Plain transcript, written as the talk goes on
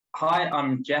Hi,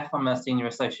 I'm Jeff. I'm a senior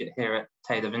associate here at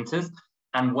Taylor Vinters,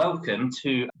 and welcome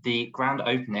to the grand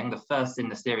opening, the first in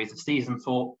the series of season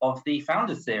 4 of the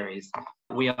Founders Series.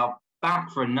 We are back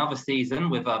for another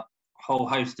season with a whole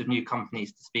host of new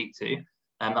companies to speak to,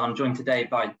 and I'm joined today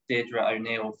by Deirdre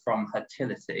O'Neill from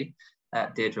Hertility.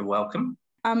 Deirdre, welcome.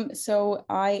 So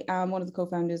I am one of the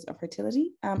co-founders of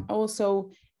Hertility. I'm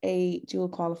also a dual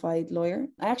qualified lawyer.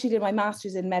 I actually did my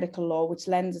master's in medical law, which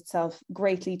lends itself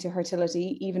greatly to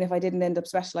Hertility, even if I didn't end up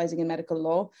specializing in medical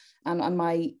law. And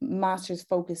my master's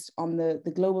focused on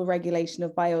the global regulation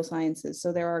of biosciences.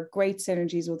 So there are great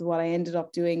synergies with what I ended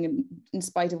up doing in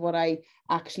spite of what I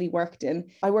actually worked in.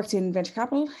 I worked in venture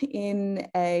capital in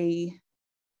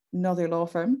another law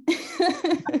firm.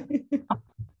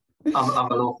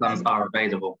 Other law firms are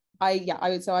available. I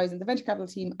was in the venture capital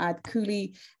team at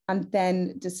Cooley, and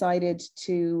then decided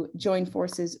to join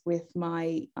forces with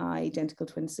my identical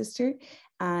twin sister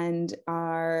and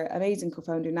our amazing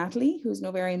co-founder Natalie, who's an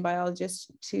ovarian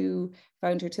biologist, to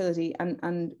found Hertility.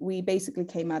 And we basically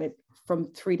came at it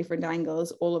from 3 different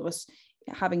angles, all of us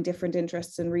having different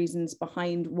interests and reasons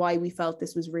behind why we felt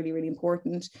this was really, really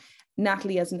important.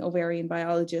 Natalie, as an ovarian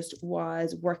biologist,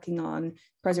 was working on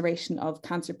preservation of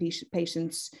cancer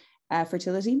patients'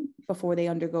 fertility before they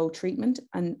undergo treatment.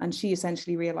 And she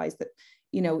essentially realized that,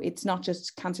 it's not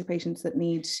just cancer patients that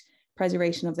need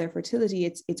preservation of their fertility,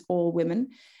 it's all women.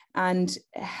 And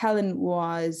Helen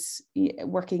was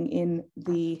working in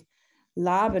the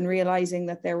lab and realizing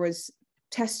that there was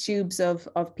test tubes of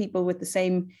people with the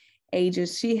same age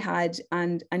as she had,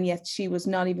 and yet she was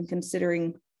not even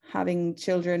considering having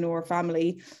children or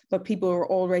family, but people were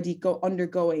already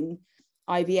undergoing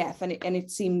IVF. And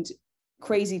it seemed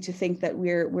crazy to think that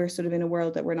we're sort of in a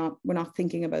world that we're not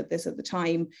thinking about this at the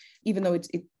time, even though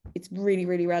it's really,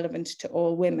 really relevant to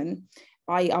all women.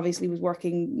 I obviously was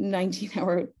working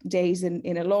 19-hour days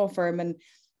in a law firm and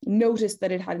noticed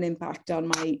that it had an impact on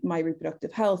my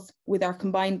reproductive health. With our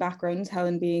combined backgrounds,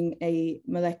 Helen being a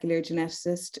molecular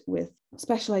geneticist with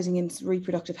specializing in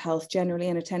reproductive health generally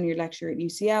and a tenured lecturer at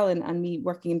UCL, and me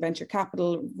working in venture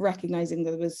capital, recognizing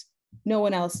that there was no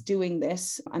one else doing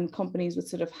this, and companies with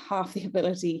sort of half the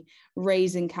ability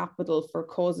raising capital for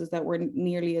causes that were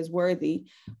nearly as worthy,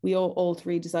 we all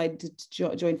 3 decided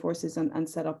to join forces and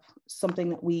set up something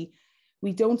that we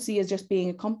don't see as just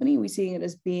being a company, we see it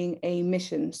as being a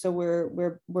mission. So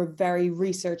we're very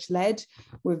research led,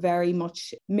 we're very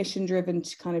much mission driven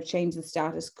to kind of change the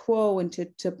status quo and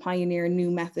to pioneer new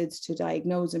methods to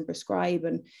diagnose and prescribe,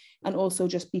 and also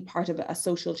just be part of a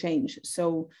social change.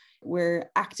 So we're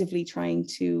actively trying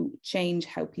to change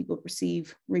how people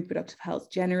perceive reproductive health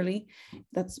generally.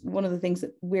 That's one of the things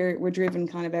that we're driven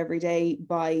kind of every day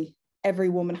by, every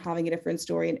woman having a different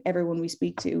story, and everyone we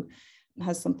speak to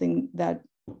has something that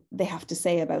they have to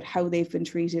say about how they've been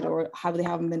treated or how they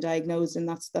haven't been diagnosed, and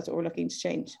that's what we're looking to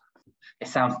change. It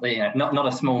sounds not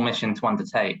a small mission to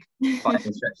undertake by any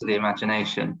stretch of the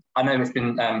imagination. I know it's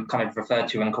been kind of referred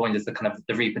to and coined as the kind of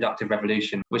the reproductive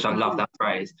revolution, which I love that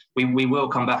phrase. We will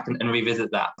come back and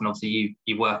revisit that. And obviously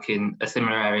you work in a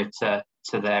similar area to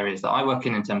the areas that I work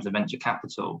in terms of venture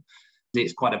capital.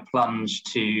 It's quite a plunge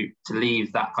to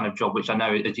leave that kind of job, which I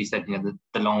know, as you said,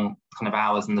 the long kind of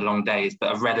hours and the long days,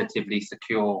 but a relatively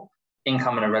secure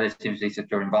income and a relatively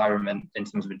secure environment in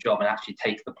terms of a job, and actually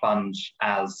take the plunge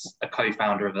as a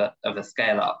co-founder of a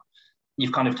scale up.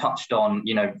 You've kind of touched on,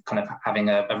 kind of having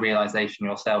a realization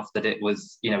yourself that it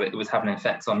was having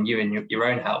effects on you and your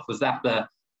own health. Was that the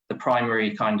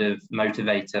primary kind of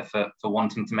motivator for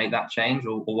wanting to make that change,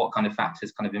 or what kind of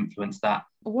factors kind of influenced that?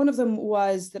 One of them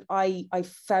was that I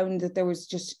found that there was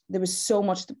so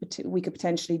much that we could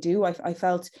potentially do. I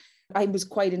felt I was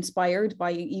quite inspired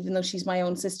by, even though she's my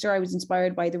own sister, I was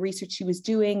inspired by the research she was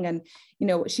doing. And,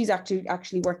 she's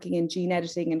actually working in gene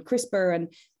editing and CRISPR,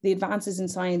 and the advances in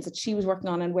science that she was working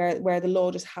on, and where the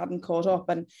law just hadn't caught up.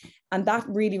 And that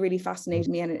really, really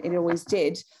fascinated me, and it always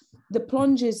did. The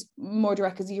plunge is more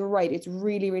direct, because you're right, it's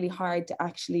really, really hard to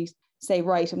actually say,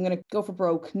 right, I'm going to go for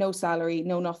broke, no salary,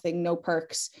 no nothing, no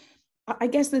perks. I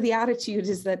guess that the attitude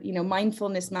is that,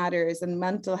 mindfulness matters, and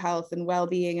mental health and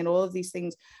well-being and all of these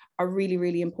things are really,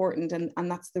 really important.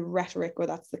 And that's the rhetoric, or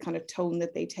that's the kind of tone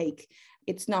that they take.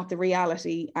 It's not the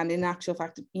reality. And in actual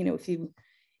fact,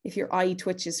 if your eye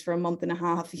twitches for a month and a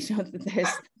half,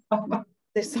 that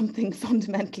there's something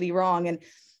fundamentally wrong. And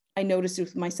I noticed it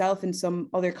with myself and some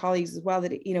other colleagues as well,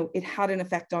 that it had an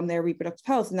effect on their reproductive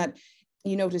health, and that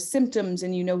you notice symptoms,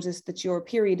 and you notice that your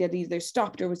period had either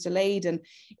stopped or was delayed. And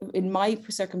in my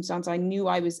circumstance, I knew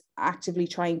I was actively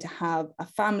trying to have a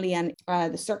family, and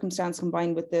the circumstance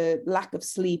combined with the lack of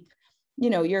sleep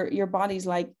your body's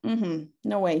like,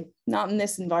 no way, not in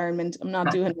this environment. I'm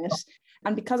not doing it.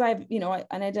 And because I have,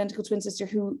 an identical twin sister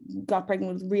who got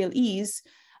pregnant with real ease,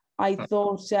 I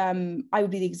thought I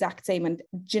would be the exact same. And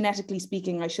genetically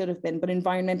speaking, I should have been, but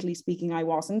environmentally speaking, I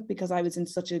wasn't, because I was in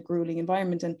such a grueling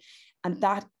environment. And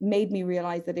that made me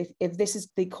realize that if this is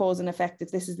the cause and effect,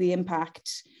 if this is the impact,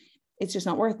 it's just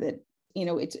not worth it.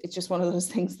 It's just one of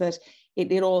those things that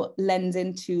it all lends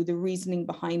into the reasoning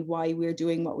behind why we're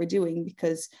doing what we're doing,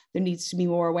 because there needs to be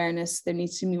more awareness, there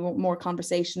needs to be more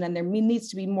conversation, and there needs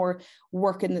to be more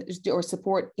work or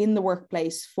support in the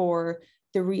workplace for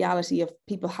the reality of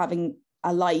people having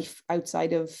a life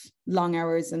outside of long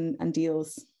hours and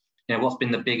deals. What's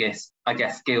been the biggest, I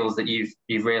guess, skills that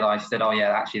you've realized that, oh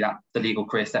yeah, actually the legal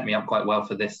career set me up quite well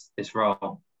for this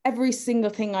role? Every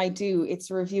single thing I do, it's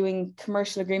reviewing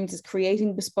commercial agreements, it's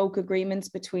creating bespoke agreements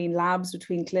between labs,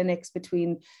 between clinics,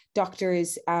 between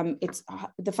doctors. It's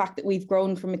the fact that we've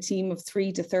grown from a team of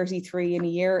 3 to 33 in a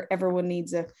year. Everyone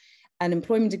needs an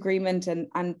employment agreement,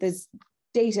 and there's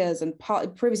data and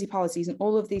privacy policies and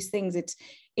all of these things. It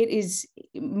is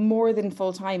more than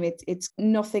full time. It's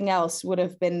nothing else would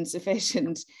have been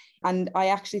sufficient. And I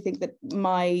actually think that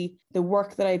the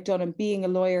work that I've done and being a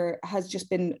lawyer has just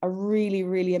been a really,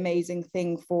 really amazing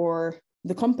thing for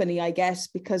the company, I guess,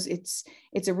 because it's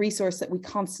a resource that we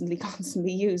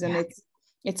constantly use. And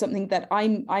it's something that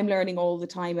I'm learning all the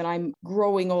time, and I'm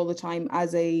growing all the time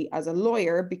as a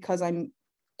lawyer, because I'm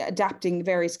adapting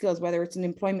various skills, whether it's an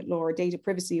employment law or data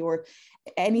privacy or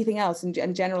anything else,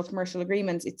 and general commercial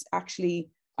agreements. It's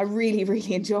actually, I really,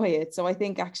 really enjoy it. So I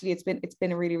think actually it's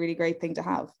been a really, really great thing to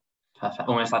have. Perfect.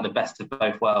 Almost like the best of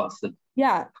both worlds. It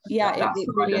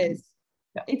really is.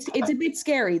 Yeah. It's a bit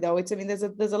scary though. There's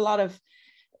a lot of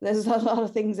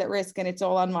things at risk, and it's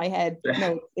all on my head. But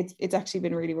no, it's actually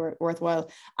been really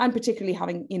worthwhile. And particularly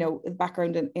having, a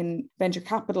background in venture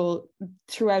capital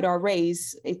throughout our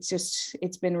raise,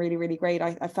 it's been really, really great.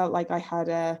 I felt like I had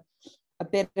a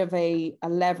bit of a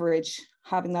leverage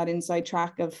having that inside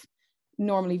track of,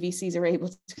 normally VCs are able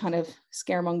to kind of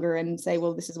scaremonger and say,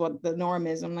 well, this is what the norm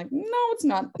is. I'm like, no, it's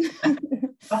not.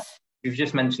 You've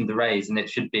just mentioned the raise, and it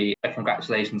should be a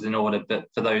congratulations in order. But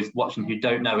for those watching who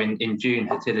don't know, in June,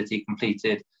 Hertility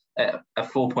completed a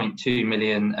 4.2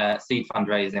 million seed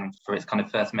fundraising for its kind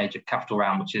of first major capital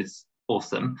round, which is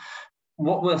awesome.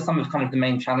 What were some of kind of the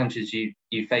main challenges you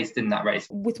faced in that race?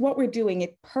 With what we're doing,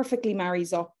 it perfectly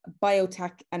marries up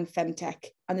biotech and femtech,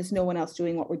 and there's no one else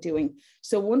doing what we're doing.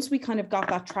 So once we kind of got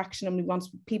that traction, and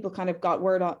once people kind of got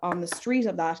word on the street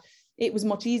of that, it was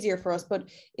much easier for us. But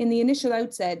in the initial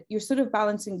outset, you're sort of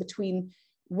balancing between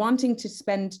wanting to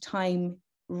spend time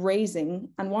raising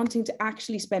and wanting to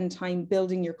actually spend time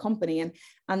building your company.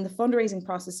 And the fundraising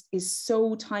process is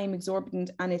so time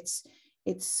exorbitant, and it's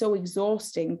so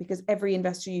exhausting, because every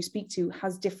investor you speak to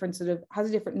has a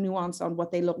different nuance on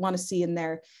what they want to see in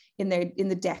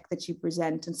the deck that you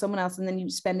present, and someone else, and then you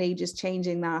spend ages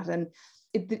changing that. And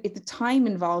the time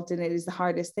involved in it is the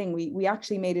hardest thing. We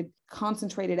actually made a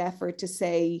concentrated effort to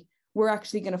say, we're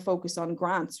actually going to focus on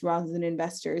grants rather than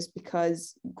investors,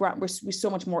 because we're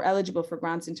so much more eligible for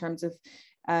grants in terms of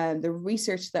the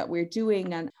research that we're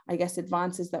doing, and I guess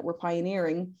advances that we're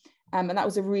pioneering. And that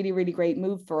was a really, really great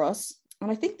move for us. And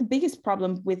I think the biggest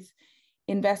problem with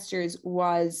investors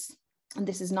was, and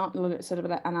this is not sort of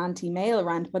an anti-male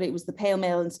rant, but it was the pale,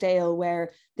 male and stale,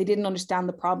 where they didn't understand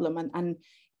the problem. And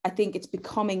I think it's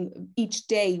becoming, each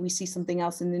day we see something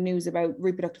else in the news about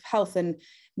reproductive health and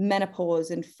menopause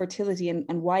and fertility and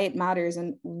why it matters.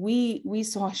 And we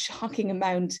saw a shocking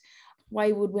amount.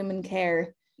 Why would women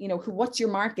care? What's your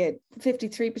market?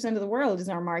 53% of the world is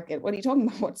our market. What are you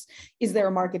talking about? Is there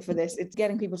a market for this? It's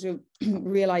getting people to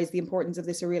realize the importance of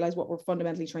this, or realize what we're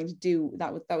fundamentally trying to do.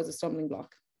 That was a stumbling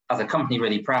block. As a company,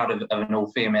 really proud of an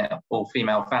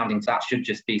all-female founding. So that should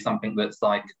just be something that's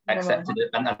like accepted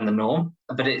and the norm.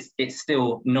 But it's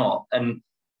still not. And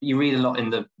you read a lot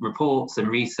in the reports and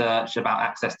research about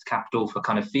access to capital for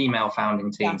kind of female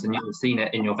founding teams, and you've seen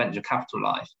it in your venture capital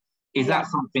life. Is that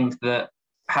something that,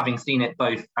 having seen it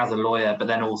both as a lawyer, but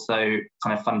then also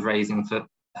kind of fundraising for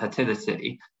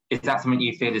Hertility, is that something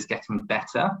you feel is getting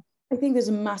better? I think there's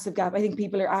a massive gap. I think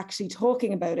people are actually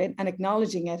talking about it and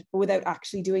acknowledging it, but without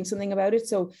actually doing something about it.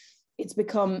 So it's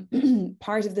become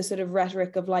part of the sort of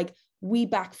rhetoric of like, we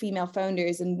back female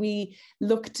founders and we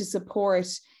look to support,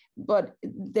 but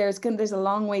there's a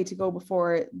long way to go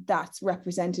before that's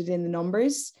represented in the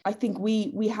numbers. I think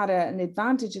we had an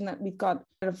advantage in that we've got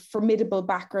a formidable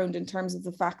background in terms of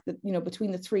the fact that,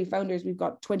 between the three founders, we've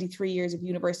got 23 years of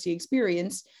university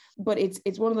experience, but it's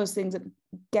one of those things that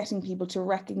getting people to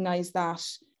recognize that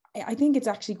I think it's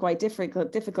actually quite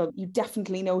difficult. You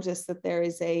definitely notice that there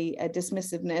is a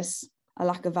dismissiveness, a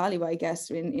lack of value, I guess,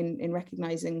 in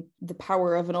recognizing the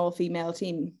power of an all-female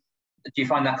team. Do you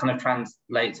find that kind of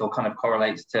translates or kind of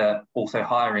correlates to also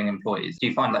hiring employees? Do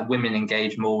you find that women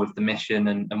engage more with the mission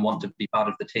and want to be part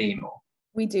of the team? Or?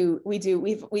 We do.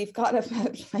 We've got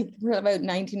we're about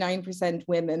 99%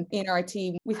 women in our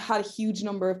team. We've had a huge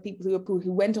number of people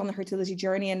who went on the fertility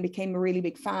journey and became a really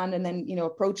big fan, and then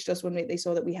approached us when they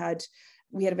saw that we had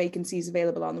vacancies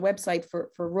available on the website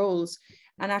for roles.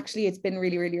 And actually, it's been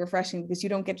really, really refreshing, because you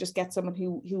don't get someone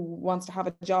who wants to have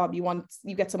a job.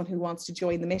 You get someone who wants to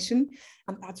join the mission,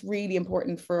 and that's really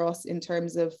important for us in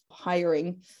terms of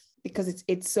hiring, because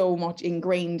it's so much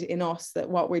ingrained in us that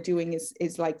what we're doing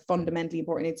is like fundamentally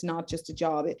important. It's not just a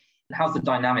job. How's the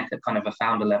dynamic at kind of a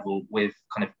founder level with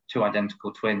kind of two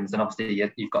identical twins? And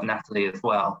obviously you've got Natalie as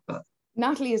well. But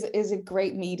Natalie is a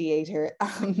great mediator.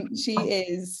 She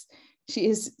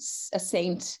is a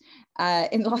saint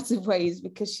in lots of ways,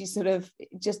 because she sort of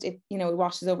just, it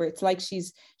washes over. It's like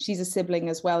she's a sibling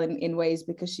as well in ways,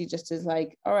 because she just is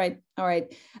like, all right.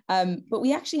 But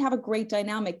we actually have a great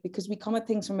dynamic, because we come at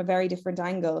things from a very different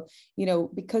angle,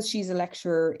 because she's a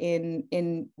lecturer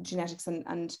in genetics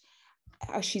and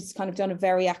she's kind of done a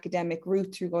very academic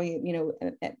route through going,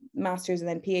 a master's and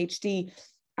then PhD.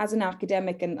 As an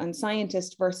academic and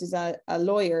scientist versus a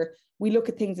lawyer, we look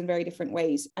at things in very different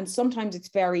ways. And sometimes it's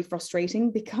very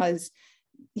frustrating, because,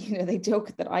 they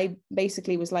joke that I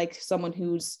basically was like someone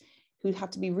who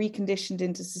had to be reconditioned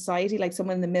into society, like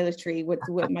someone in the military with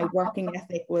my working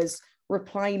ethic was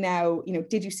reply now,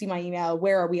 did you see my email?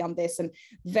 Where are we on this? And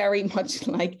very much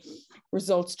like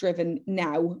results driven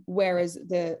now. Whereas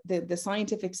the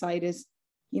scientific side is,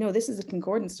 this is a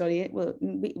concordance study.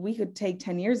 We could take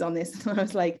 10 years on this. And I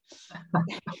was like,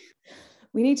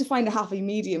 we need to find a happy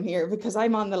medium here, because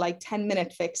I'm on the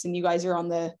 10-minute fix and you guys are on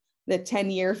the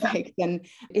 10-year fix. And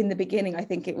in the beginning, I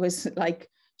think it was like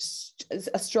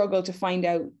a struggle to find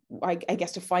out, I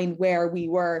guess, to find where we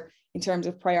were in terms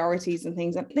of priorities and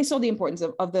things. And they saw the importance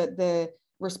of the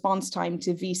response time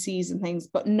to VCs and things,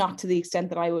 but not to the extent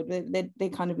that I would. They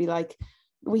kind of be like,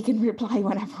 we can reply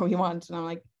whenever we want. And I'm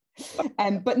like,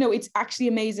 but no, it's actually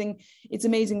amazing. It's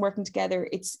amazing working together.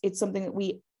 It's something that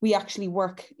we actually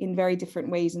work in very different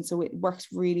ways. And so it works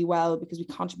really well, because we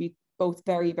contribute both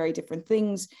very, very different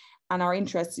things. And our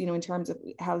interests, in terms of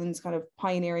Helen's kind of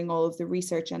pioneering all of the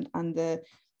research and the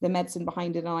medicine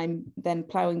behind it. And I'm then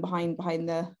plowing behind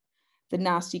the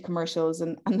nasty commercials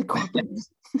and the corporate,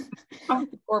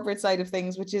 the corporate side of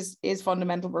things, which is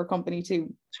fundamental for a company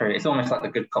too. True. It's almost like the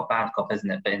good cop, bad cop,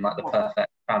 isn't it? Being like the perfect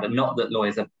founder. Not that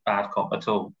lawyers are bad cop at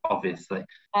all, obviously.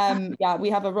 Yeah, we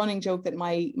have a running joke that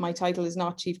my title is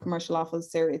not Chief Commercial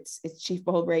Officer, it's Chief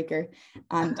Ball Breaker,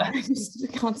 and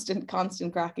just constant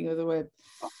cracking of the whip.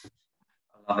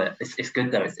 I love it. It's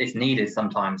good though. It's needed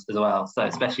sometimes as well. So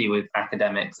especially with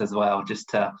academics as well, just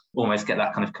to almost get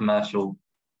that kind of commercial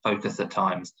focus at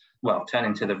times. Well,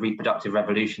 turning to the reproductive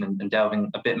revolution and delving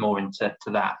a bit more into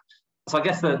that. So I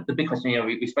guess the big question,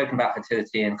 we've spoken about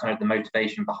fertility and kind of the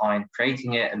motivation behind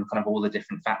creating it and kind of all the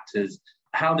different factors.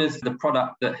 How does the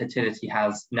product that Fertility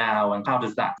has now, and how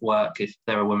does that work if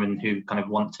there are women who kind of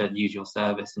want to use your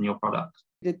service and your product?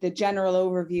 The general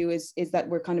overview is that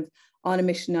we're kind of on a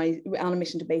mission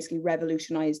to basically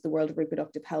revolutionize the world of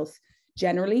reproductive health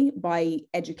generally, by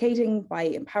educating, by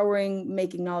empowering,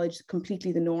 making knowledge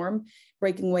completely the norm,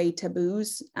 breaking away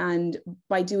taboos. And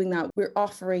by doing that, we're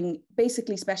offering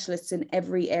basically specialists in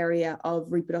every area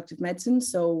of reproductive medicine.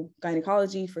 So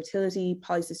gynecology, fertility,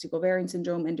 polycystic ovarian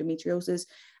syndrome, endometriosis,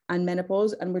 and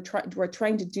menopause. And we're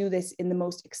trying to do this in the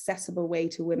most accessible way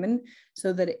to women,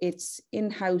 so that it's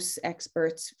in-house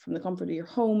experts from the comfort of your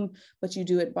home, but you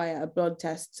do it via a blood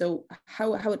test. So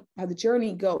how the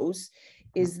journey goes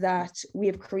is that we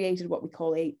have created what we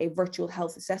call a virtual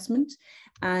health assessment.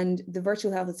 And the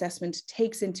virtual health assessment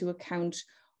takes into account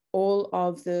all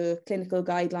of the clinical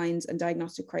guidelines and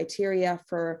diagnostic criteria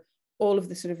for all of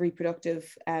the sort of reproductive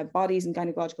bodies and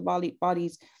gynecological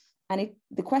bodies. And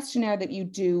the questionnaire that you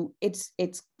do, it's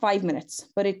 5 minutes,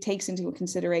 but it takes into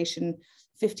consideration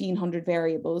 1,500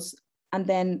 variables. And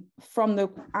then from the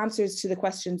answers to the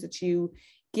questions that you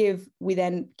give, we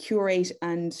then curate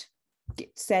and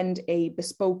send a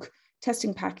bespoke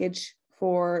testing package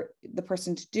for the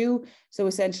person to do. So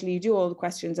essentially you do all the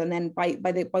questions, and then by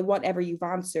whatever you've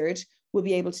answered, we'll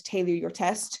be able to tailor your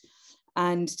test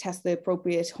and test the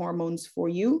appropriate hormones for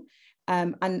you.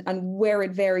 And where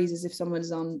it varies is if someone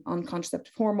is on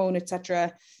contraceptive hormone,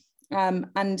 etc.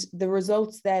 And the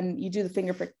results, then you do the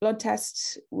finger prick blood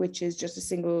test, which is just a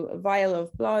single vial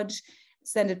of blood.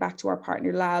 send it back to our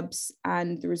partner labs,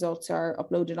 and the results are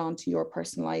uploaded onto your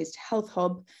personalized health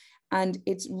hub. And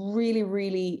it's really,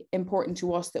 really important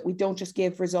to us that we don't just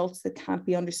give results that can't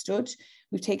be understood.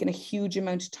 We've taken a huge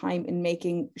amount of time in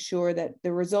making sure that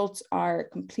the results are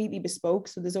completely bespoke.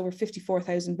 So there's over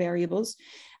 54,000 variables,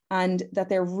 and that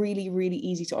they're really, really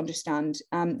easy to understand.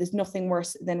 There's nothing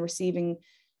worse than receiving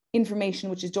information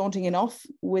which is daunting enough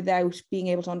without being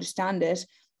able to understand it,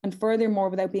 and furthermore,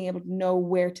 without being able to know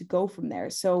where to go from there.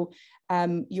 So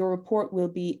your report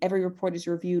every report is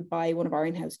reviewed by one of our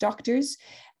in-house doctors.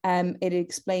 It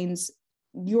explains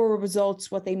your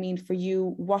results, what they mean for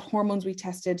you, what hormones we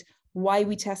tested, why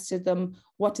we tested them,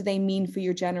 what do they mean for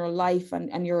your general life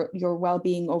and your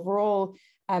well-being overall,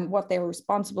 what they were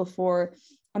responsible for.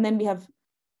 And then we have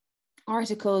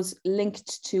articles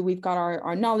linked to, we've got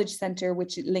our knowledge center,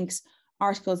 which links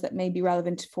articles that may be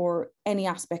relevant for any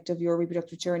aspect of your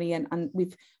reproductive journey. And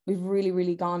we've really,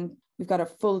 really we've got a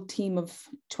full team of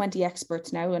 20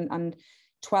 experts now and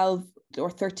 12 or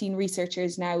 13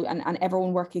 researchers now, and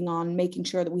everyone working on making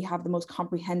sure that we have the most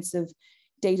comprehensive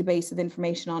database of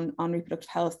information on reproductive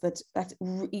health that's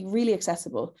really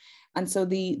accessible. And so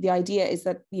the idea is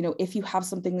that, if you have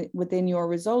something within your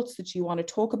results that you want to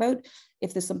talk about,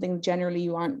 if there's something generally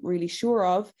you aren't really sure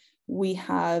of, we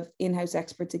have in-house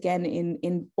experts, again,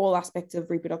 in all aspects of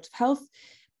reproductive health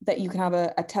that you can have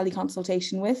a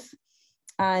teleconsultation with.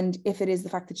 And if it is the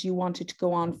fact that you wanted to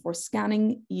go on for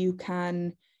scanning, you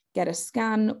can get a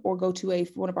scan or go to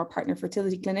one of our partner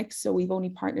fertility clinics. So we've only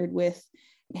partnered with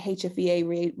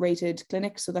HFEA rated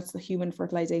clinics. So that's the Human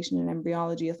Fertilization and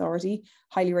Embryology Authority,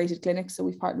 highly rated clinics. So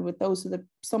we've partnered with those so that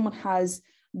someone has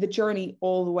the journey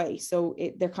all the way. So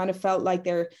they're kind of felt like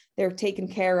they're taken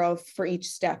care of for each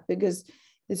step, because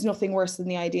there's nothing worse than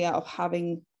the idea of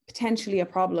having potentially a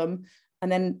problem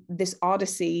and then this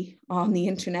odyssey on the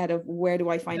internet of where do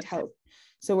I find help.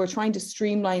 So we're trying to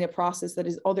streamline a process that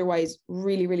is otherwise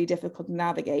really, really difficult to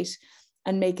navigate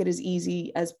and make it as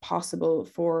easy as possible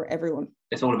for everyone.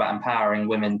 It's all about empowering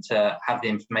women to have the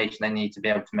information they need to be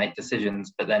able to make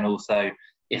decisions, but then also,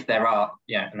 if there are,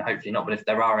 and hopefully not, but if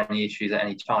there are any issues at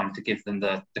any time, to give them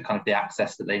the kind of the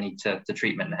access that they need to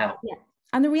treatment and help. Yeah.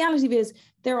 And the reality is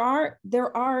there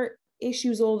are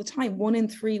issues all the time. 1 in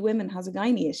 3 women has a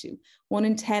gynae issue. 1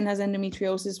 in 10 has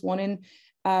endometriosis. 1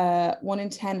 in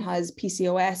 10 has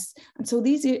PCOS. And so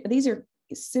these are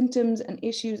symptoms and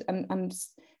issues and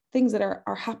things that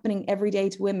are happening every day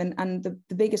to women. And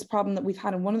the biggest problem that we've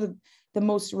had, and one of the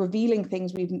most revealing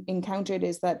things we've encountered,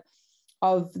 is that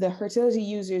of the fertility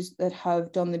users that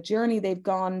have done the journey, they've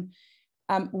gone,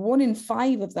 1 in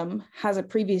 5 of them has a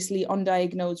previously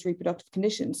undiagnosed reproductive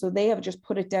condition. So they have just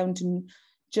put it down to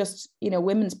just,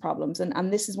 women's problems.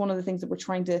 And this is one of the things that we're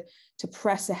trying to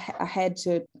press ahead,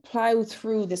 to plow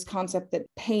through this concept that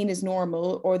pain is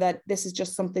normal, or that this is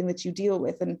just something that you deal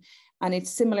with. And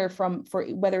it's similar for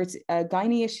whether it's a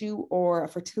gynae issue or a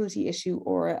fertility issue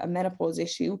or a menopause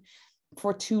issue.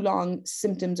 For too long,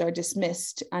 symptoms are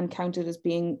dismissed and counted as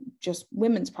being just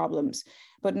women's problems.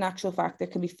 But in actual fact, there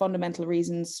can be fundamental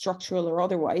reasons, structural or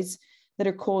otherwise, that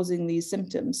are causing these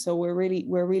symptoms. So we're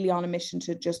really on a mission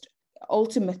to just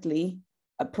ultimately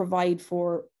provide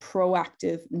for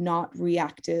proactive, not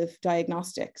reactive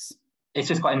diagnostics. It's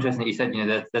just quite interesting that you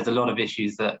said, there's a lot of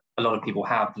issues that a lot of people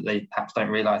have that they perhaps don't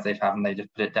realise they've had, and they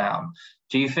just put it down.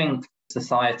 Do you think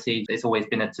society, it's always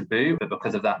been a taboo, but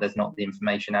because of that, there's not the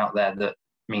information out there that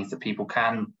means that people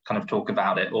can kind of talk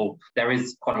about it? Or there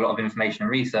is quite a lot of information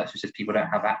and research, it's just people don't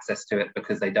have access to it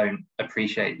because they don't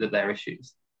appreciate that they're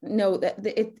issues? No,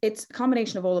 it's a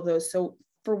combination of all of those. So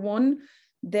for one,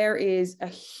 there is a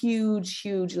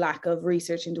huge lack of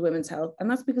research into women's health. And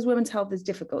that's because women's health is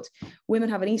difficult. Women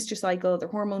have an Easter cycle, their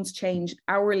hormones change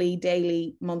hourly,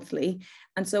 daily, monthly.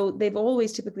 And so they've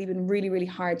always typically been really, really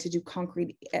hard to do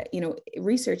concrete,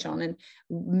 research on.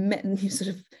 And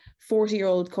sort of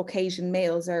 40-year-old Caucasian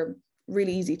males are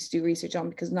really easy to do research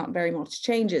on because not very much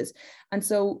changes. And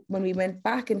so when we went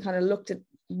back and kind of looked at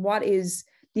what is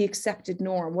the accepted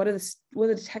norm, what are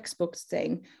the textbooks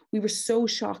saying, we were so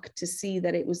shocked to see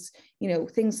that it was,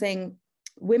 things saying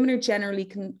women are generally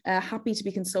happy to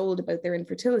be consoled about their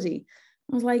infertility.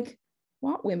 I was like,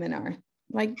 what women are?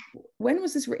 Like, when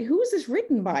was this? Who was this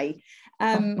written by?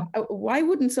 Why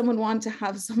wouldn't someone want to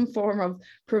have some form of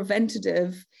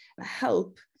preventative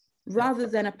help rather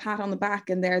than a pat on the back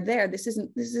and they're there? This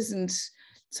isn't.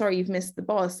 Sorry, you've missed the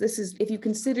bus. This is, if you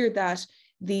consider that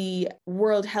the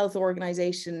World Health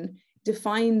Organization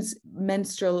defines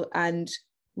menstrual and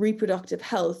reproductive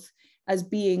health as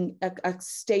being a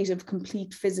state of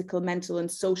complete physical, mental,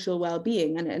 and social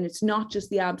well-being. And it's not just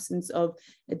the absence of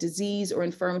a disease or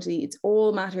infirmity, it's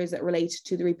all matters that relate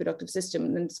to the reproductive system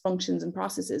and its functions and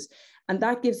processes. And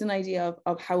that gives an idea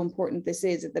of how important this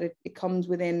is, that it comes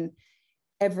within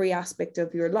every aspect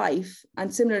of your life.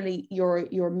 And similarly,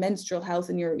 your menstrual health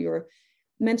and your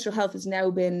menstrual health has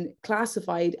now been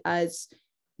classified as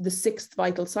the sixth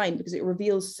vital sign, because it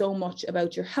reveals so much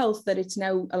about your health that it's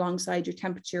now alongside your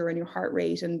temperature and your heart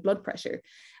rate and blood pressure.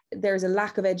 There's a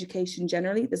lack of education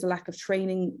generally. There's a lack of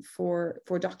training for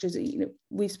doctors.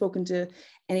 We've spoken to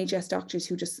NHS doctors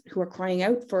who are crying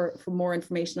out for more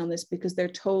information on this, because they're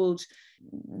told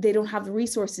they don't have the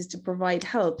resources to provide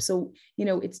help. So,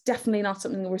 it's definitely not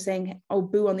something that we're saying, oh,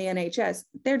 boo on the NHS.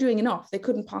 They're doing enough. They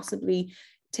couldn't possibly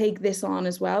take this on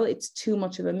as well. It's too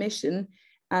much of a mission.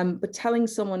 But telling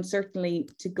someone certainly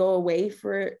to go away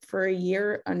for a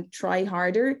year and try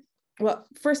harder. Well,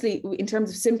 firstly, in terms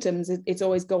of symptoms, it's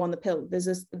always go on the pill. There's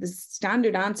this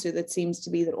standard answer that seems to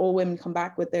be that all women come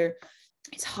back with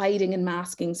it's hiding and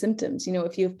masking symptoms.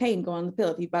 If you have pain, go on the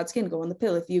pill. If you have bad skin, go on the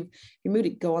pill. If you're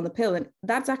moody, go on the pill. And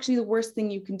that's actually the worst thing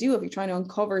you can do if you're trying to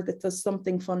uncover that there's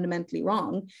something fundamentally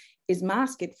wrong, is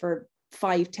mask it for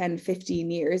 5, 10, 15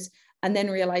 years, and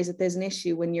then realize that there's an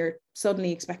issue when you're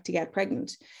suddenly expect to get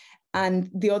pregnant.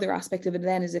 And the other aspect of it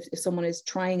then is if someone is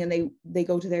trying and they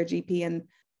go to their GP and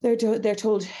they're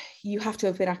told you have to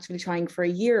have been actively trying for a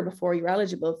year before you're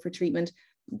eligible for treatment.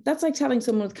 That's like telling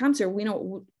someone with cancer,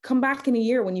 come back in a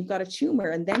year when you've got a tumor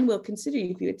and then we'll consider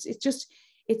you.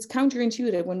 It's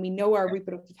counterintuitive when we know our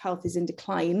reproductive health is in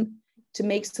decline to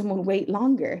make someone wait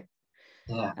longer.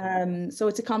 Yeah. So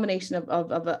it's a combination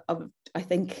of I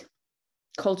think,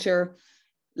 culture,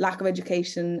 lack of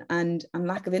education, and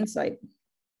lack of insight.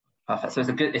 Perfect. So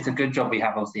it's a good job we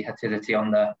have obviously Hertility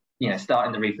on the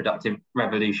starting the reproductive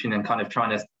revolution and kind of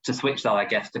trying to switch that, I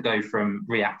guess, to go from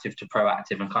reactive to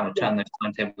proactive and kind of turn those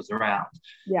timetables around.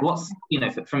 Yeah. What's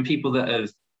from people that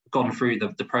have gone through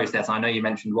the process, I know you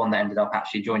mentioned one that ended up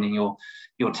actually joining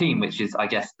your team, which is, I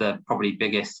guess, the probably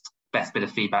best bit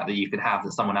of feedback that you could have,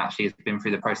 that someone actually has been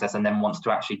through the process and then wants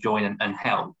to actually join and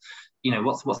help.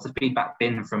 What's the feedback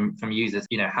been from users,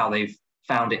 how they've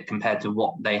found it compared to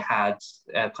what they had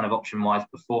kind of option wise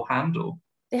beforehand? Or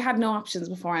they had no options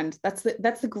beforehand. That's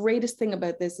the greatest thing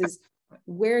about this, is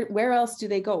where else do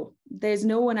they go? There's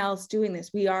no one else doing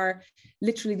this. We are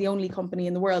literally the only company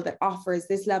in the world that offers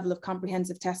this level of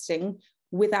comprehensive testing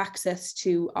with access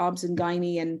to OBS and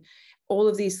gynae and all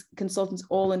of these consultants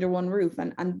all under one roof.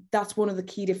 And that's one of the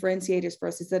key differentiators for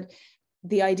us, is that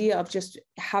the idea of just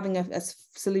having a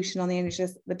solution on the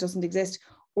NHS that doesn't exist,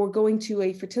 or going to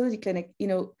a fertility clinic,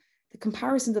 the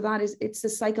comparison to that is it's a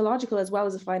psychological as well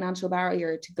as a financial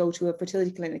barrier to go to a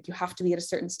fertility clinic. You have to be at a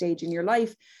certain stage in your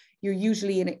life. You're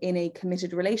usually in a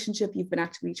committed relationship. You've been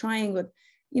actively trying, but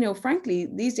frankly,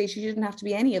 these days you shouldn't have to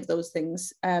be any of those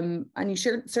things. And you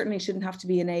certainly shouldn't have to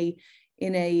be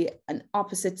in an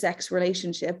opposite sex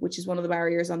relationship, which is one of the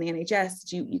barriers on the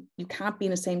NHS. You can't be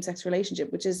in a same sex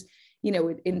relationship, which is,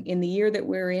 in the year that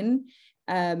we're in,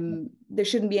 there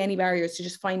shouldn't be any barriers to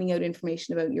just finding out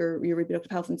information about your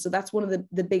reproductive health. And so that's one of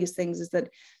the biggest things, is that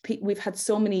we've had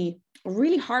so many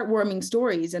really heartwarming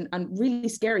stories and really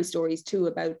scary stories too,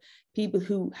 about people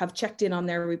who have checked in on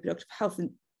their reproductive health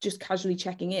and just casually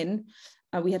checking in.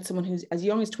 We had someone who's as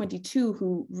young as 22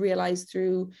 who realized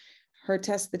through her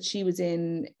test that she was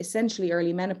in essentially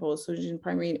early menopause, so she was in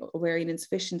primary ovarian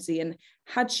insufficiency. And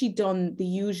had she done the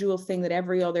usual thing that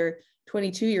every other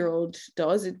 22-year-old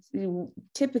does,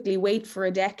 typically wait for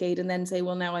a decade and then say,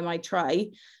 well, now I might try,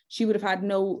 she would have had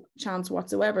no chance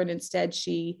whatsoever. And instead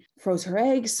she froze her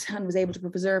eggs and was able to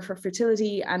preserve her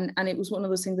fertility. And it was one of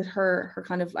those things that her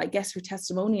kind of, I guess, her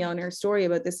testimony on her story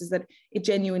about this is that it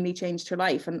genuinely changed her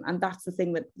life. And that's the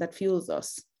thing that fuels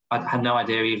us. I had no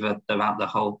idea either about the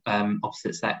whole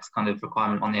opposite sex kind of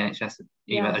requirement on the NHS.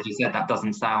 Either, as you said, that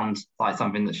doesn't sound like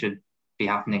something that should be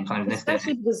happening kind of in this day.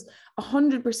 Especially because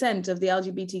 100% of the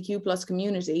LGBTQ plus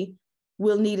community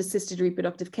will need assisted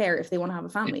reproductive care if they want to have a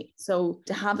family. So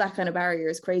to have that kind of barrier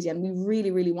is crazy. And we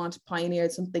really, really want to pioneer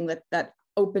something that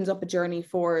opens up a journey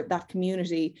for that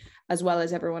community as well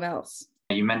as everyone else.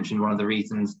 You mentioned one of the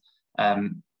reasons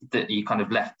that you kind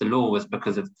of left the law was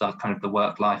because of the kind of the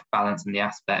work-life balance and the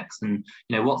aspects. And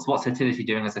what's Hertility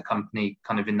doing as a company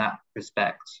kind of in that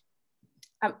respect?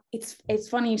 It's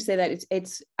funny you say that.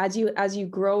 It's as you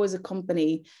grow as a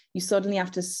company, you suddenly have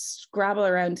to scrabble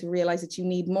around to realize that you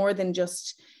need more than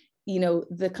just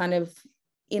the kind of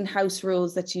in-house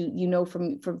rules that you know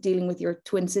from dealing with your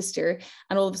twin sister,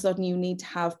 and all of a sudden you need to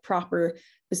have proper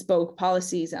bespoke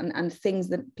policies and things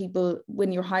that people,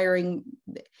 when you're hiring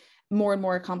more and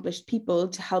more accomplished people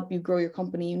to help you grow your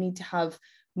company, you need to have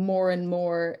more and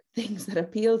more things that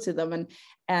appeal to them.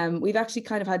 And we've actually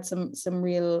kind of had some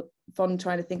real fun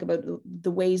trying to think about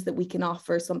the ways that we can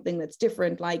offer something that's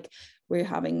different. Like we're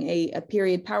having a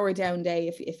period power down day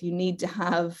if you need to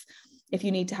have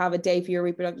a day for your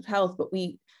reproductive health. But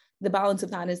the balance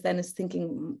of that is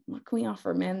thinking, what can we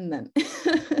offer men then?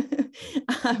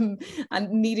 And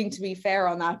needing to be fair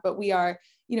on that. But we are,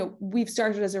 we've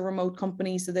started as a remote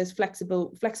company, so there's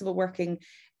flexible working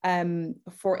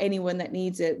for anyone that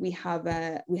needs it. We have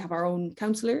our own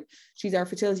counsellor. She's our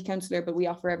fertility counsellor, but we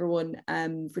offer everyone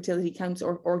fertility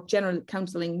counsel or general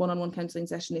counselling, one-on-one counselling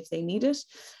session if they need it.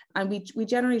 And we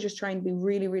generally just try and be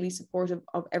really, really supportive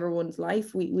of everyone's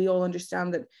life. We all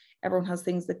understand that everyone has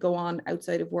things that go on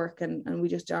outside of work, and we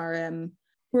just are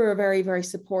we're a very, very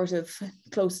supportive,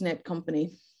 close-knit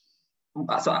company.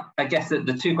 So I guess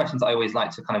the two questions I always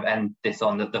like to kind of end this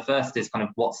on, the first is kind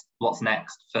of what's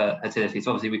next for Hertility.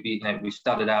 So obviously we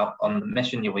started out on the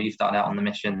mission, you started out on the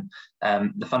mission,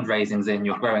 the fundraising's in,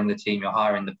 you're growing the team, you're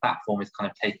hiring, the platform is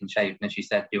kind of taking shape, and as you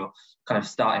said, you're kind of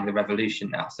starting the revolution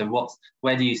now. So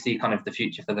where do you see kind of the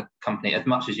future for the company, as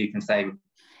much as you can say?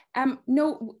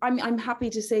 No, I'm happy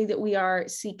to say that we are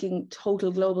seeking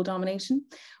total global domination.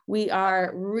 We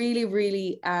are really,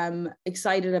 really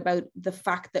excited about the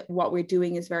fact that what we're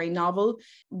doing is very novel.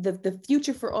 The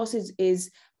future for us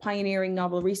is pioneering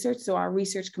novel research. So our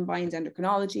research combines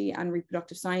endocrinology and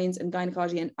reproductive science and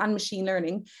gynecology and machine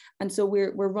learning. And so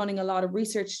we're running a lot of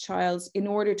research trials in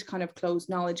order to kind of close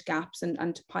knowledge gaps and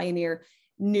to pioneer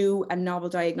new and novel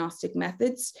diagnostic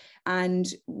methods.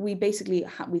 And we basically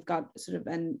we've got sort of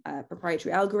a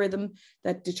proprietary algorithm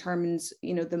that determines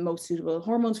the most suitable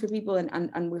hormones for people,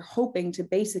 and we're hoping to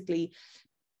basically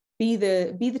be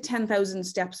the 10,000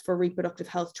 steps for reproductive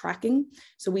health tracking.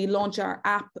 So we launch our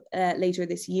app later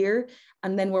this year,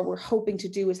 and then what we're hoping to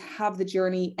do is have the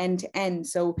journey end to end.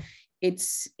 So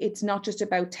it's not just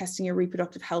about testing your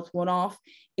reproductive health one-off.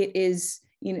 It is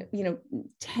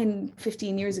 10,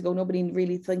 15 years ago, nobody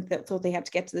really thought they had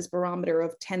to get to this barometer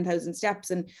of 10,000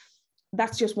 steps. And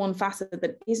that's just one facet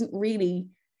that isn't really,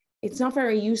 it's not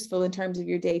very useful in terms of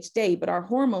your day to day, but our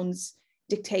hormones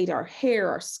dictate our hair,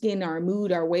 our skin, our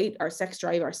mood, our weight, our sex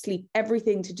drive, our sleep,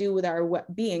 everything to do with our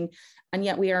being. And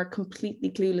yet we are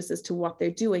completely clueless as to what they're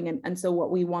doing. And so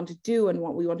what we want to do and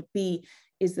what we want to be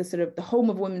is the sort of the home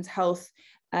of women's health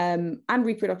and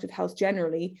reproductive health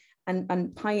generally,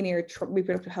 and pioneer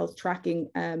reproductive health tracking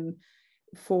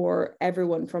for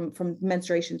everyone from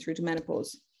menstruation through to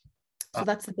menopause. So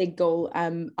that's the big goal.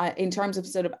 In terms of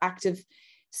sort of active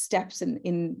steps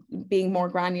in being more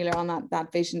granular on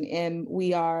that vision,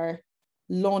 we are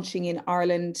launching in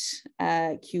Ireland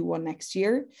Q1 next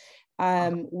year.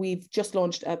 We've just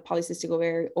launched a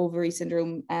polycystic ovary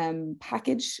syndrome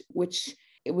package, which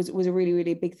it was a really,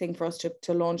 really big thing for us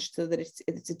to launch, so that it's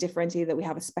a differentiator, that we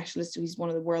have a specialist who's one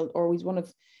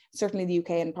of certainly the UK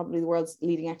and probably the world's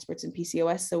leading experts in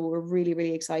PCOS. So we're really,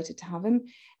 really excited to have him.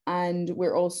 And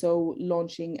we're also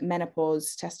launching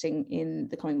menopause testing in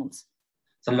the coming months.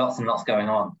 So lots and lots going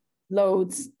on.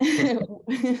 Loads.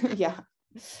 Yeah.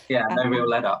 Yeah, no real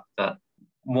let up. But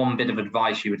one bit of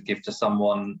advice you would give to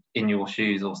someone in your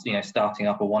shoes, or starting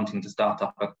up or wanting to start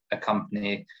up a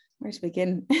company? Where to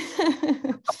begin?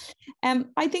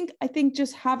 I think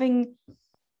just having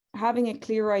a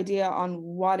clear idea on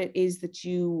what it is that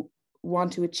you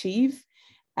want to achieve,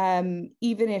 even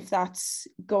if that's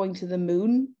going to the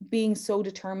moon, being so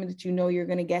determined that you're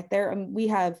going to get there. And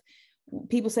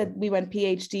people said we went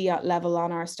PhD at level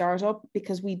on our startup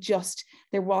because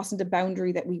there wasn't a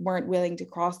boundary that we weren't willing to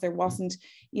cross. There wasn't,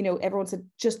 everyone said,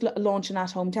 just launch an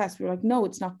at-home test. We were like, no,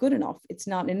 it's not good enough. It's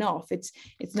not enough. It's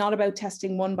not about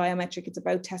testing one biometric. It's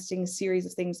about testing a series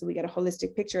of things so we get a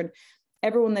holistic picture. And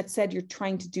everyone that said you're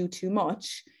trying to do too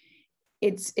much,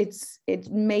 it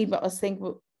made us think,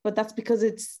 but that's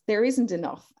because there isn't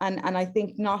enough. And I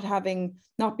think not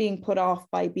being put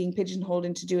off by being pigeonholed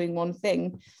into doing one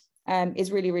thing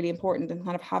is really, really important, and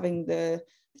kind of having the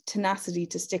tenacity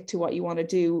to stick to what you want to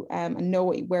do and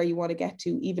know where you want to get to,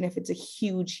 even if it's a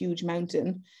huge, huge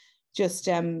mountain. Just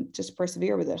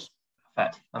persevere with it.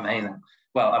 Perfect. Amazing.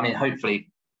 Well, I mean,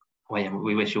 hopefully,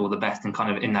 we wish you all the best and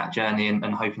kind of in that journey, and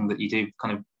hoping that you do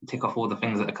kind of tick off all the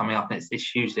things that are coming up, and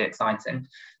it's hugely exciting.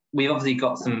 We obviously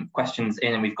got some questions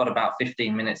in, and we've got about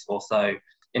 15 minutes or so.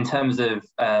 In terms of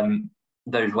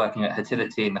those working at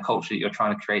Hertility and the culture that you're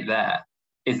trying to create there,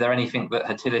 is there anything that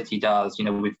Hertility does,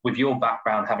 with your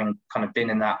background, having kind of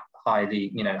been in that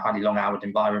highly long-houred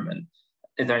environment,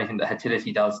 is there anything that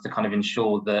Hertility does to kind of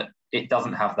ensure that it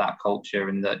doesn't have that culture,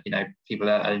 and that people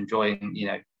are enjoying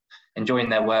enjoying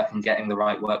their work and getting the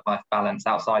right work-life balance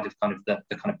outside of kind of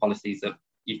the kind of policies that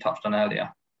you touched on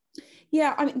earlier?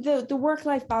 Yeah, I mean, the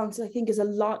work-life balance, I think, is a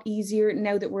lot easier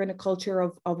now that we're in a culture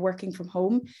of working from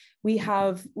home. We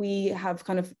have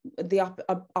kind of the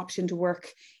option to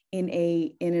work in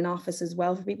an office as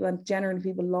well for people, and generally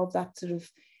people love that sort of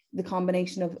the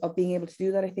combination of being able to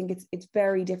do that. I think it's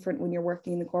very different when you're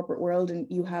working in the corporate world and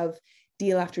you have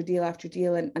deal after deal after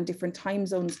deal and different time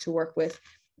zones to work with.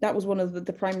 That was one of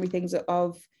the primary things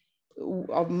of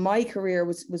my career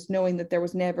was knowing that there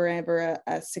was never ever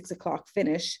a 6 o'clock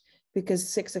finish,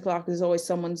 because 6 o'clock is always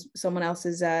someone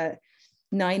else's 9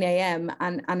 a.m.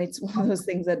 and it's one of those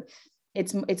things that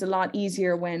it's a lot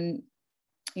easier when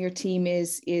your team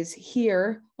is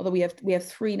here, although we have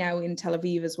 3 now in Tel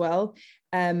Aviv as well.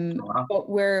 Wow. But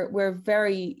we're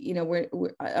very,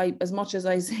 I as much as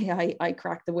I say I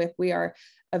crack the whip, we are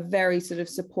a very sort of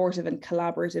supportive and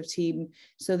collaborative team,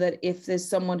 so that if there's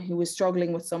someone who is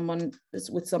struggling with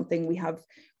something, we have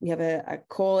a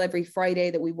call every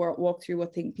Friday that we walk through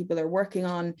what people are working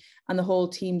on, and the whole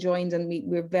team joins, and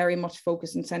we're very much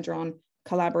focused and center on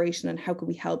collaboration and how can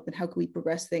we help and how can we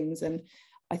progress things. And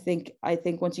I think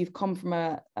once you've come from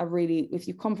a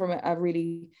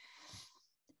really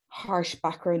harsh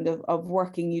background of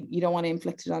working, you don't want to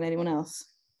inflict it on anyone else.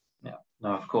 Yeah,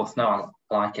 no, of course. No, I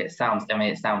like it. It sounds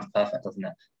perfect, doesn't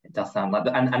it? It does sound like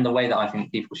that. And the way that I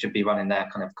think people should be running their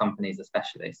kind of companies,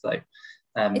 especially. So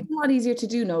it's a lot easier to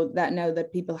do now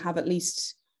that people have at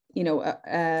least,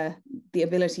 the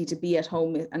ability to be at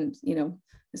home, and,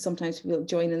 sometimes people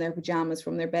join in their pajamas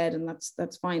from their bed, and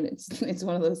that's fine. It's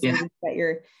one of those things.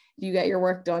 You get your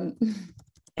work done.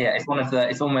 Yeah,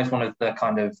 it's almost one of the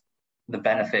kind of the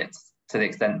benefits, to the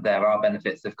extent there are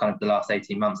benefits of kind of the last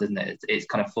 18 months, isn't it? It's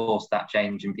kind of forced that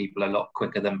change in people a lot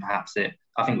quicker than perhaps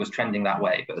I think was trending that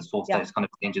way, but it's forced those kind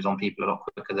of changes on people a lot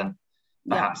quicker than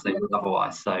perhaps they would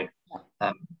otherwise. So,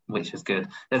 which is good.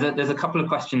 There's a couple of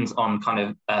questions on kind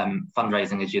of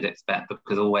fundraising, as you'd expect,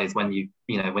 because always when you've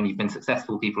been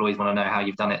successful, people always want to know how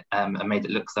you've done it and made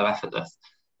it look so effortless.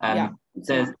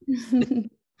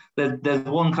 There's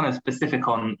one kind of specific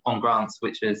on grants,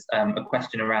 which is a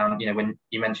question around, when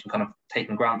you mentioned kind of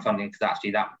taking grant funding, because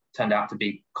actually that turned out to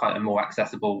be quite a more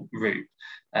accessible route.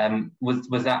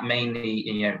 Was that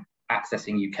mainly,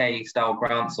 accessing UK style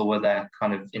grants, or were there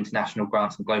kind of international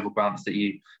grants and global grants that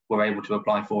you were able to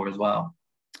apply for as well?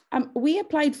 We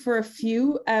applied for a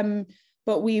few,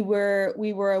 but we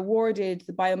were awarded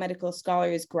the Biomedical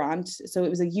Scholars Grant. So it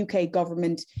was a UK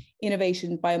government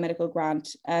innovation biomedical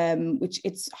grant, which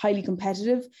it's highly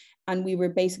competitive. And we were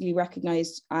basically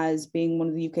recognised as being one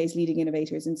of the UK's leading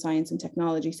innovators in science and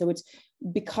technology. So it's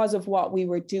because of what we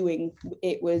were doing,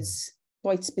 it was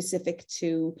quite specific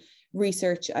to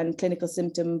research and clinical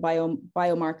symptom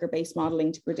biomarker-based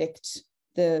modelling to predict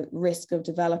the risk of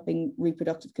developing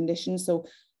reproductive conditions. So,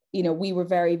 we were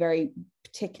very, very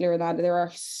particular in that. There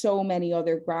are so many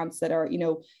other grants that are,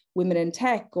 women in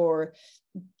tech or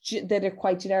that are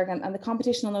quite generic, and the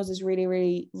competition on those is really,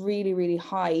 really, really, really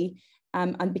high.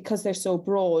 And because they're so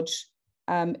broad,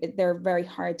 they're very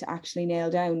hard to actually nail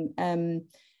down.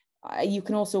 You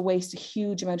can also waste a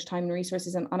huge amount of time and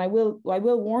resources, and I will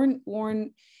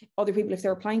warn other people if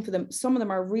they're applying for them. Some of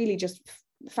them are really just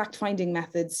fact-finding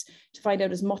methods to find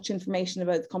out as much information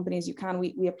about the company as you can.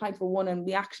 We applied for one, and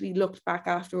we actually looked back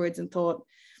afterwards and thought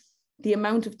the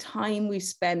amount of time we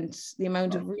spent, the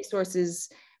amount of resources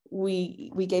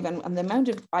we gave, and the amount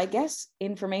of, I guess,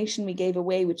 information we gave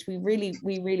away, which we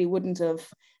really wouldn't have,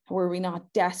 were we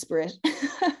not desperate,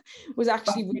 was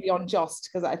actually really unjust,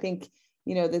 because I think,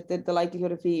 the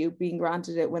likelihood of you being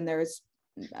granted it when there's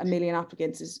a million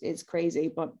applicants is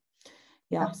crazy. But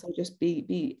yeah, so just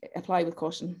apply with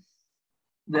caution.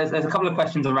 There's a couple of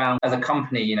questions around, as a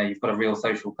company, you've got a real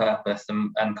social purpose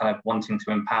and kind of wanting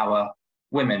to empower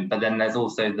women, but then there's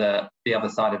also the other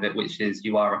side of it, which is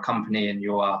you are a company and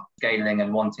you are scaling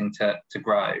and wanting to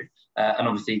grow. And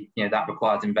obviously, that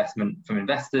requires investment from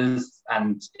investors,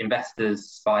 and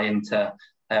investors buy into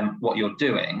what you're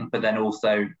doing, but then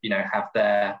also, have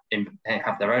their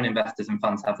own investors, and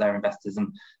funds have their investors, and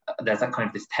there's that kind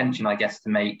of this tension, I guess, to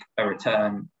make a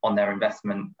return on their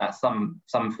investment at some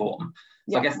form.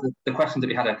 So I guess the questions that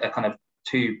we had are kind of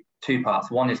two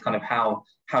parts. One is kind of how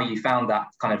you found that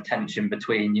kind of tension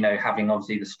between, having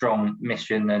obviously the strong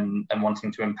mission and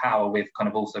wanting to empower, with kind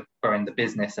of also growing the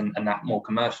business and that more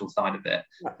commercial side of it.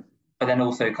 Yeah. But then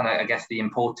also kind of, I guess, the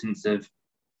importance of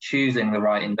choosing the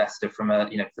right investor from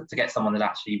to get someone that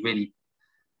actually really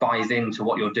buys into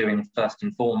what you're doing first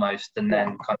and foremost, and then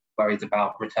kind of worries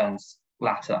about returns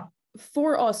latter.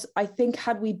 For us, I think,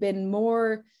 had we been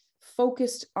more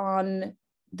focused on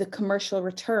the commercial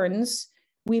returns,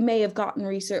 we may have gotten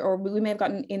research, or we may have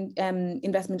gotten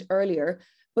investment earlier.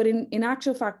 But in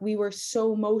actual fact, we were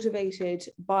so motivated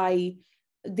by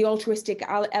the altruistic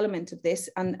element of this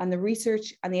and the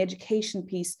research and the education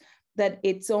piece that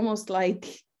it's almost like,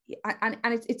 and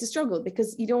it's a struggle,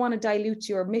 because you don't want to dilute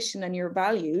your mission and your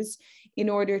values in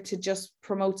order to just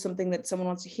promote something that someone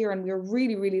wants to hear. And we were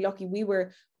really, really lucky. We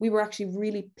were actually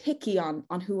really picky on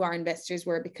who our investors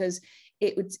were, because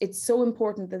it's so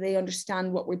important that they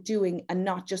understand what we're doing and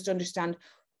not just understand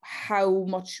how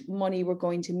much money we're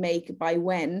going to make by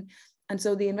when. And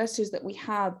so the investors that we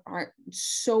have are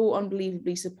so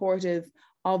unbelievably supportive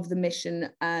of the mission,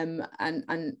 and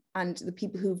the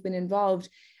people who've been involved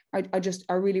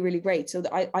are really, really great. So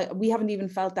we haven't even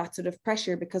felt that sort of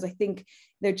pressure, because I think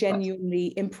they're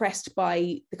genuinely impressed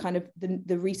by the kind of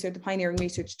the research, the pioneering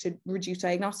research to reduce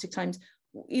diagnostic times,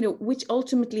 which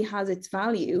ultimately has its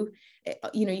value.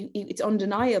 It's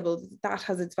undeniable that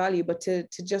has its value, but to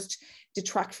just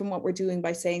detract from what we're doing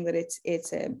by saying that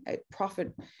it's a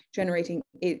profit generating,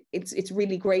 it's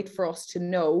really great for us to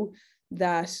know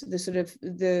that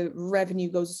the revenue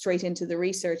goes straight into the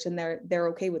research, and they're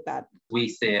okay with that. We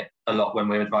see it a lot when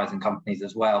we're advising companies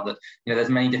as well, that there's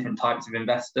many different types of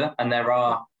investor, and there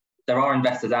are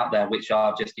investors out there which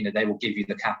are just, they will give you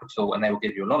the capital and they will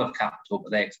give you a lot of capital,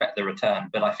 but they expect the return.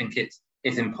 But I think it's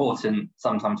important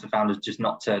sometimes for founders just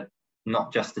not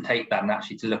just to take that, and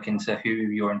actually to look into who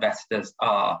your investors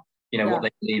are, what they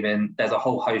believe in. There's a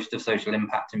whole host of social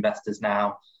impact investors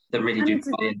now that really do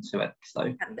buy into it.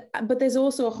 So, but there's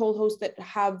also a whole host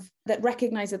that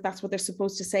recognize that that's what they're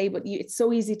supposed to say, but it's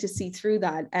so easy to see through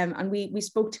that. And we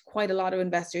spoke to quite a lot of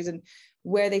investors, and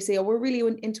where they say, "Oh, we're really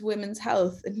into women's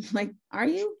health," and like, are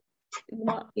you?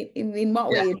 In what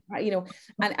way?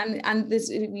 And this,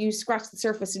 you scratch the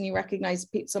surface and you recognize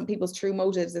some people's true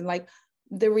motives, and like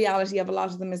the reality of a lot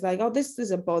of them is like, oh, this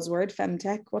is a buzzword,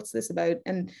 femtech, what's this about?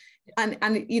 And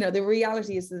the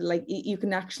reality is that, like, you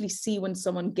can actually see when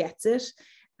someone gets it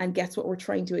and gets what we're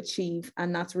trying to achieve,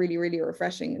 and that's really, really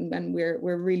refreshing. And we're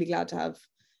really glad to have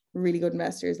really good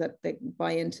investors that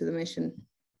buy into the mission.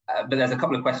 But there's a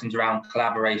couple of questions around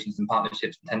collaborations and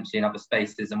partnerships potentially in other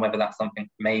spaces, and whether that's something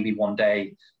maybe one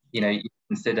day you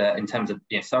consider in terms of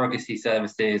surrogacy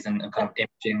services and kind of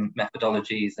imaging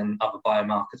methodologies and other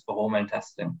biomarkers for hormone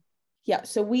testing. Yeah,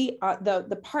 so we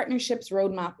the partnerships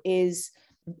roadmap is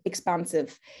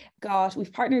expansive.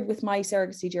 We've partnered with My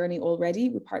Surrogacy Journey already.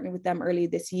 We partnered with them early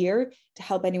this year to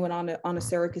help anyone on a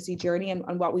surrogacy journey,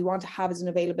 and what we want to have is an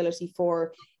availability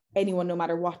for anyone, no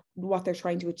matter what they're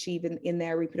trying to achieve in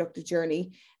their reproductive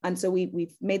journey. And so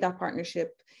we've made that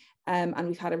partnership. And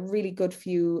we've had a really good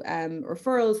few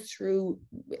referrals through,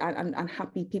 and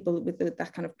happy people with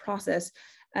that kind of process.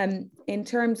 In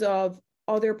terms of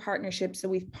other partnerships, so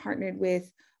we've partnered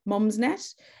with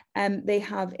Mumsnet, and they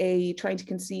have a trying to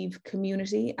conceive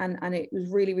community, and it was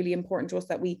really, really important to us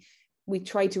that we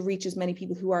try to reach as many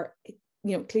people who are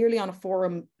clearly on a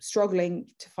forum struggling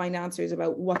to find answers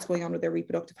about what's going on with their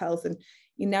reproductive health. And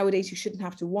nowadays you shouldn't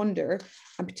have to wonder,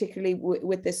 and particularly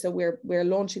with this. So we're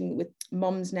launching with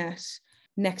Mumsnet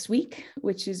next week,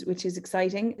 which is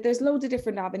exciting. There's loads of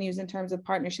different avenues in terms of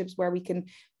partnerships where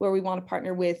we want to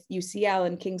partner with UCL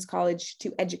and King's College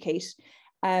to educate,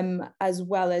 as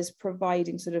well as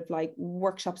providing sort of like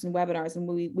workshops and webinars. And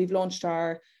we've launched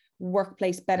our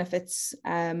workplace benefits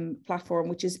platform,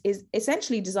 which is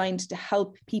essentially designed to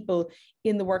help people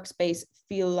in the workspace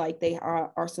feel like they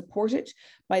are supported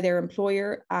by their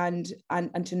employer, and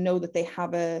to know that they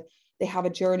have a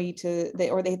journey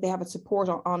they have a support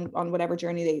on whatever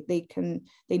journey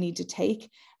they need to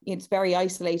take. It's very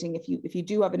isolating if you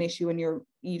do have an issue and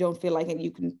you don't feel like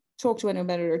you can talk to anyone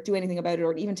about it or do anything about it,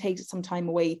 or even take some time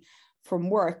away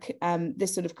from work.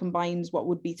 This sort of combines what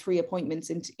would be 3 appointments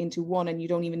into one, and you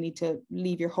don't even need to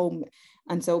leave your home.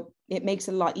 And so it makes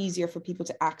it a lot easier for people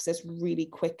to access really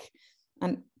quick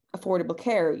and affordable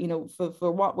care.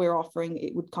 For what we're offering,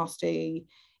 it would cost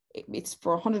it's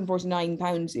for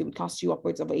 £149, it would cost you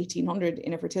upwards of £1,800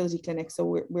 in a fertility clinic. So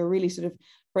we're really sort of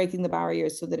breaking the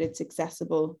barriers so that it's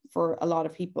accessible for a lot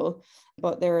of people.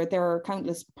 But there are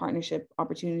countless partnership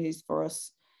opportunities for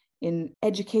us in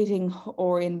educating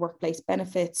or in workplace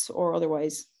benefits or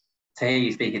otherwise. To hear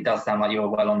you speak, it does sound like you're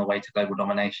well on the way to global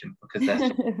domination, because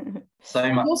there's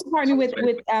so much. We also partner with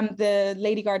the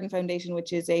Lady Garden Foundation,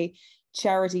 which is a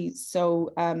charity.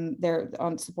 So they're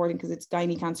on supporting, because it's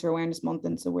Gynae Cancer Awareness Month,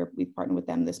 and so we've partnered with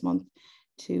them this month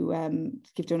to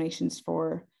give donations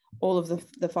for all of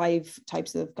the 5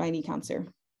 types of gynae cancer.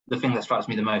 The thing that strikes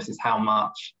me the most is how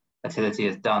much fertility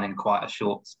is done in quite a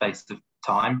short space of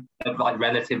time, like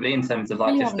relatively, in terms of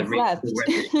like just the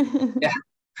reach.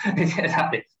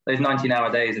 Exactly. Those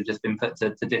 19-hour days have just been put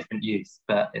to different use,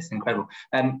 but it's incredible.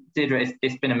 Deirdre,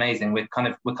 it's been amazing. We're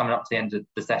coming up to the end of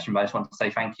the session, but I just want to say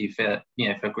thank you for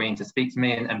agreeing to speak to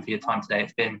me and for your time today.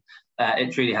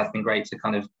 It truly has been great to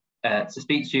kind of to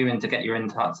speak to you and to get your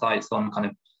insights on kind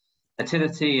of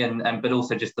fertility and but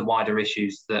also just the wider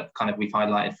issues that kind of we've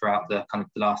highlighted throughout the kind of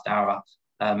the last hour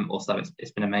or so.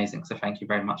 It's been amazing. So thank you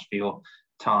very much for your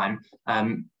time.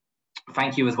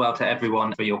 Thank you as well to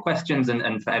everyone for your questions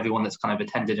and for everyone that's kind of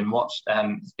attended and watched.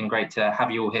 It's been great to have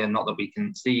you all here. Not that we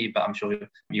can see you, but I'm sure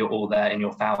you're all there in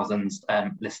your thousands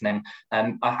listening.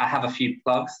 I have a few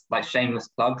plugs, like shameless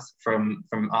plugs from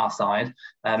our side.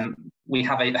 We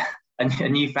have a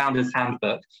new founder's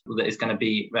handbook that is going to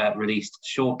be released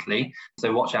shortly.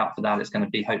 So watch out for that. It's going to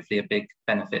be hopefully a big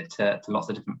benefit to lots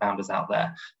of different founders out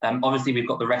there. Obviously, we've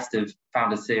got the rest of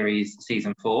Founders Series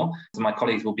Season 4. So my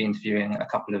colleagues will be interviewing a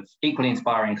couple of equally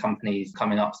inspiring companies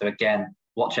coming up. So again,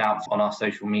 watch out on our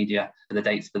social media for the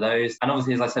dates for those. And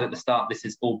obviously, as I said at the start, this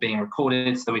is all being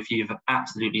recorded. So if you've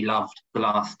absolutely loved the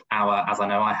last hour, as I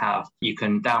know I have, you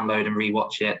can download and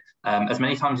rewatch it as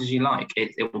many times as you like.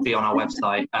 It will be on our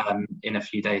website in a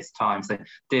few days' time. So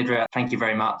Deirdre, thank you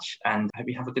very much and hope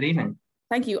you have a good evening.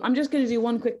 Thank you. I'm just going to do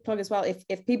one quick plug as well.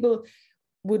 If people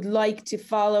would like to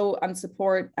follow and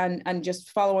support and just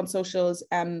follow on socials,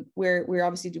 we're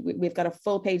obviously, we've got a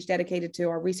full page dedicated to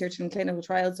our research and clinical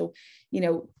trials. So,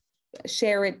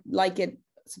 share it, like it,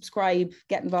 subscribe,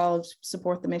 get involved,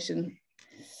 support the mission.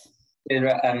 Have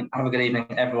a good evening,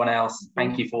 everyone else.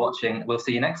 Thank you for watching. We'll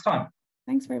see you next time.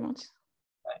 Thanks very much.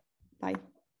 Bye. Bye.